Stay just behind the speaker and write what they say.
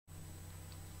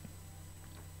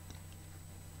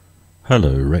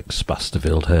Hello, Rex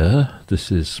Basterfield here.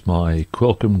 This is my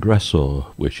Qualcomm GRESSOR,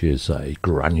 which is a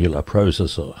granular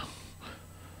processor.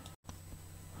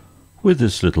 With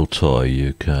this little toy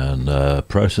you can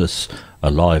process a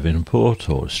live input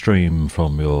or a stream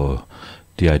from your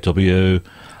DAW.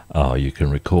 You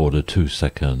can record a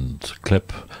 2-second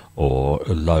clip or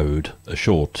load a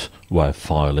short WAV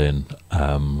file in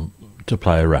to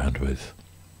play around with.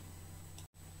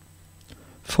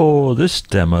 For this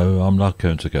demo I'm not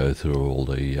going to go through all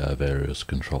the various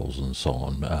controls and so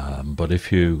on, but if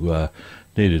you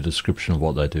need a description of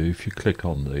what they do, if you click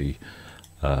on the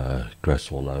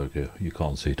GRESSOR logo, you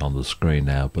can't see it on the screen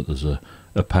now, but there's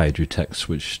a page of text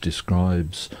which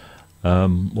describes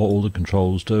what all the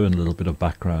controls do and a little bit of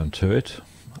background to it,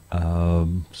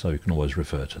 so you can always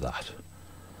refer to that.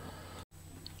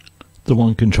 The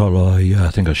one control I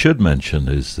think I should mention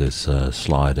is this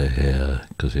slider here,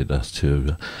 because it has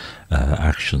two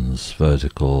actions,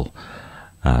 vertical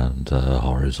and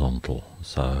horizontal.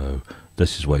 So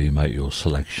this is where you make your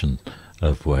selection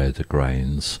of where the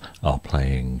grains are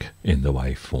playing in the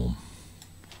waveform.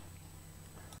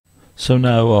 So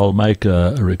now I'll make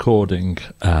a recording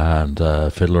and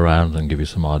fiddle around and give you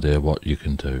some idea what you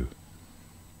can do.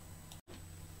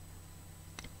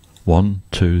 1,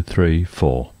 2, 3,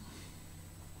 4.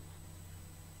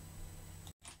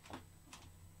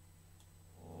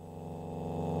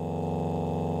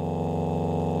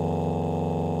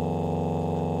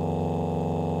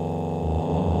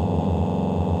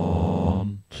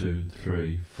 Two,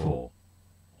 three, four.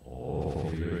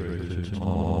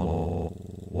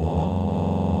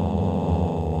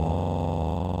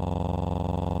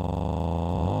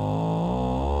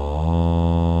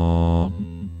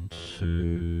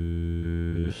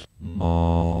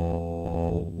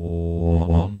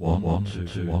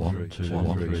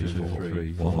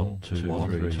 One, two, one, two,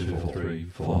 three,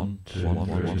 one, two,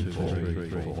 three,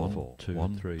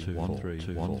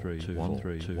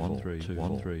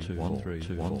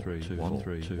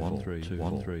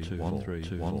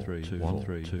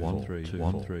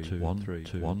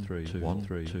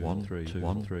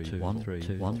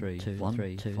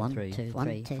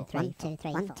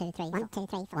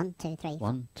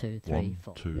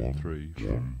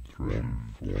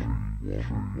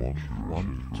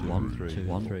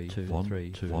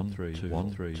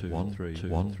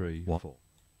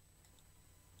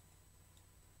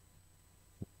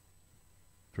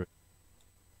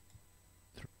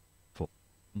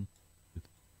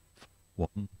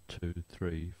 One, two,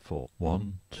 three, four.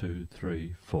 One, two,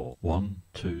 three, four. One,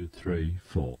 two, three,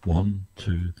 four. One,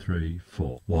 two, three,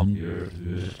 four. One year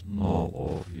is not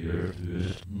of year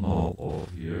is not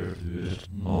of year is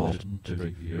not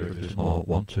 2 year is not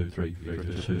 1, 2, 3 year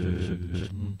is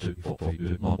 2 4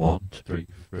 year not 1, 2,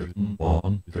 3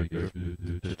 1 3 year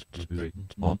is 3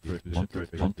 1 3 1 3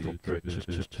 1 2 3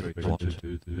 is 3 1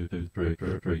 2 3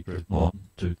 3 1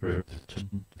 2 3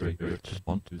 3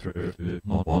 1 2 3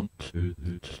 not 1 2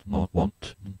 not 1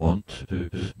 1 2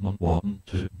 not 1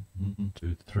 2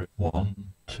 2 3 1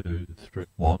 2 3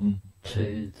 1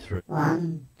 2 3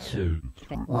 1 2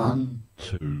 1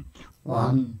 2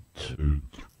 1 2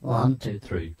 1 2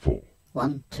 3 4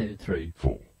 1 2 3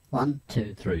 4 1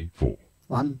 2 3 4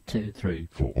 1 2 3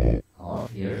 4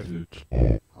 off year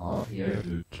off year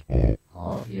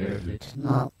off year it's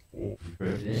not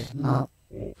it's not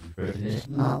it's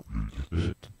not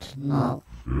it's not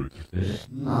it's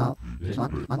not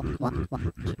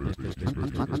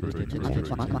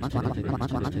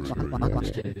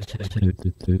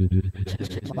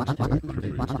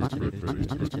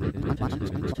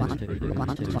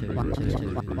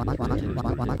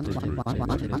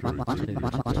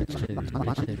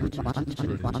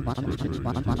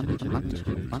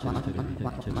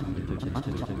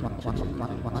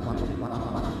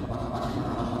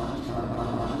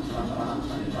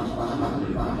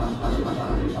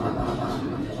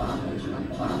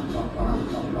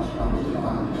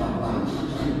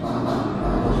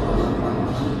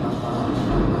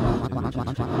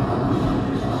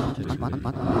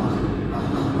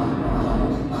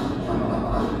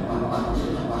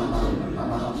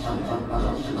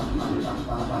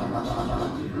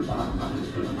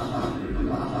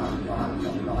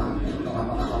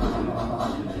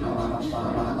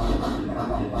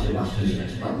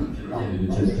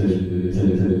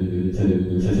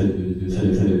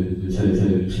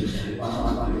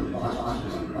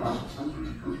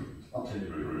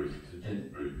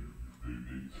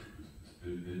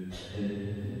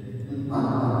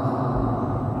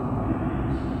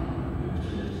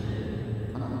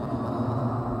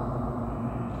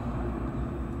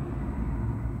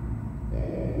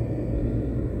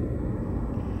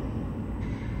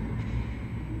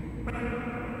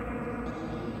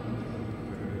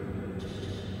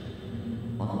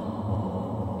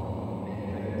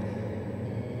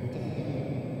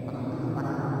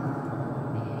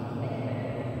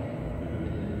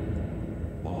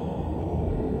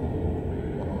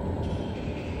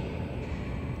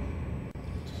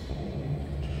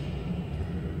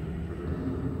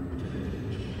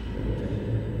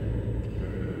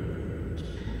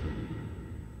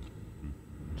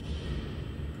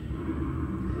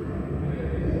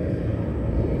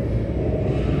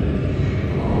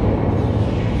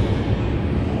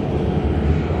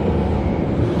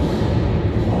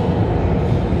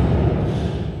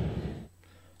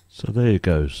So there you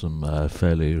go, some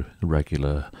fairly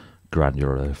regular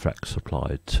granular effects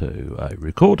applied to a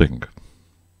recording.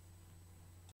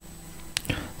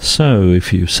 So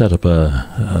if you set up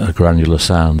a granular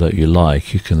sound that you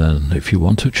like, you can then, if you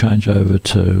want to, change over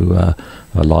to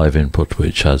a live input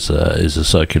which is a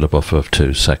circular buffer of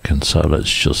 2 seconds. So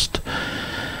let's just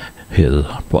hear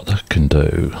what that can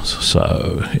do.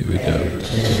 So here we go.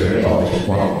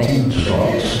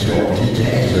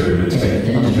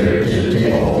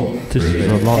 This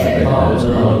is a live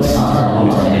input.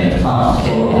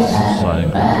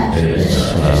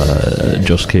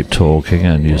 Just keep talking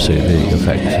and you see the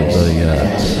effect of the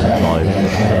live.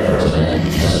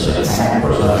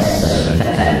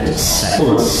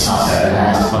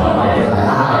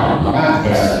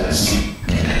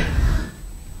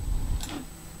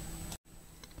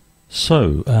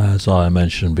 So, as I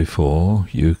mentioned before,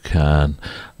 you can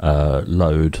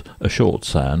load a short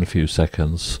sound, a few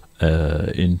seconds,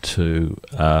 into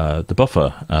the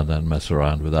buffer and then mess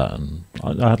around with that, and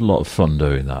I had a lot of fun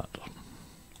doing that.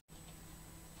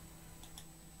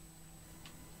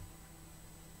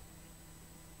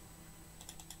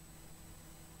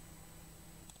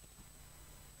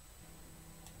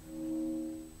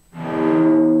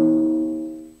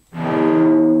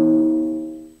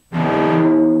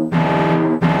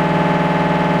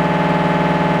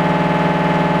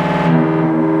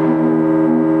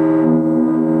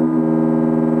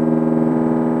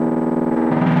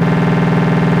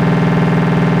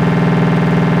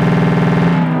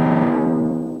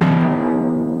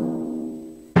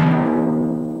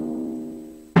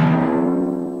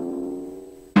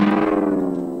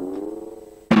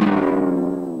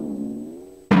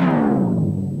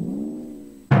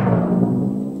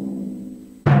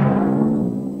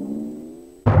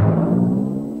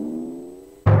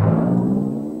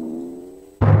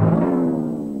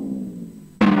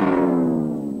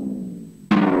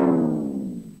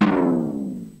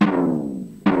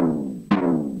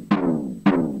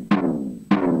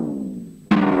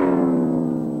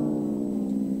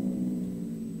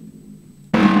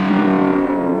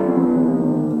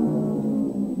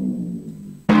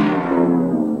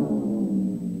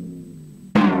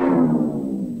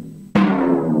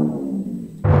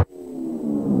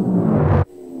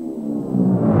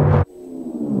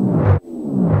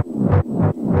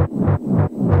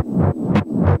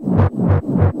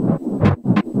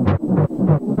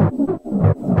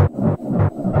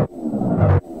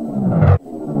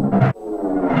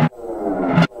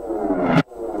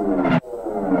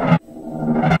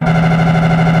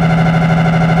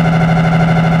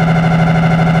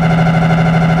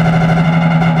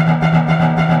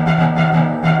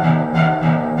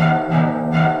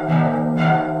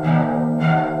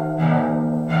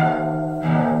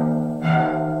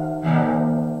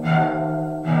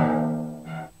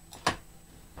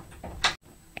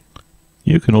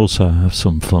 You can also have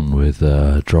some fun with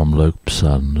drum loops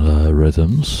and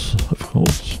rhythms, of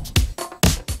course.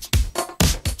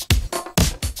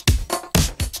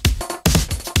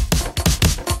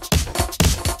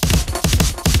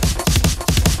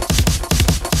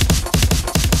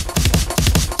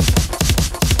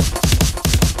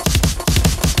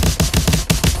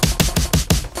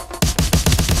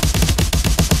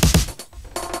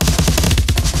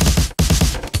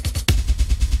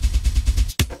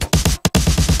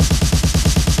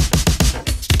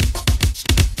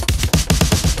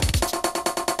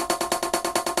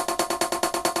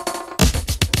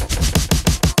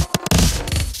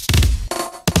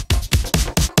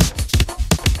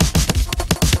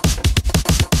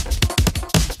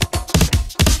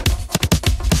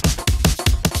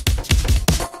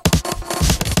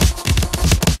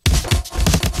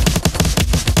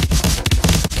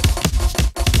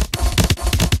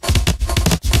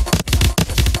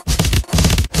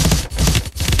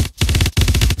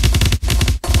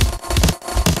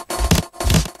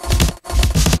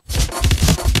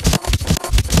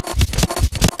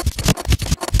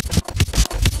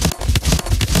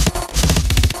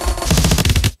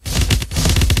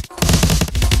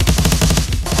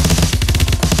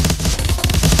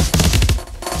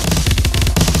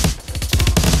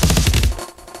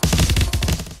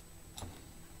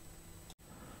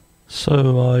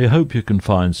 So I hope you can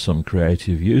find some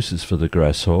creative uses for the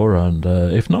GRESSOR, and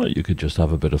if not, you could just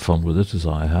have a bit of fun with it as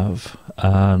I have,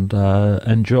 and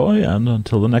enjoy, and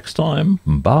until the next time,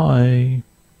 bye!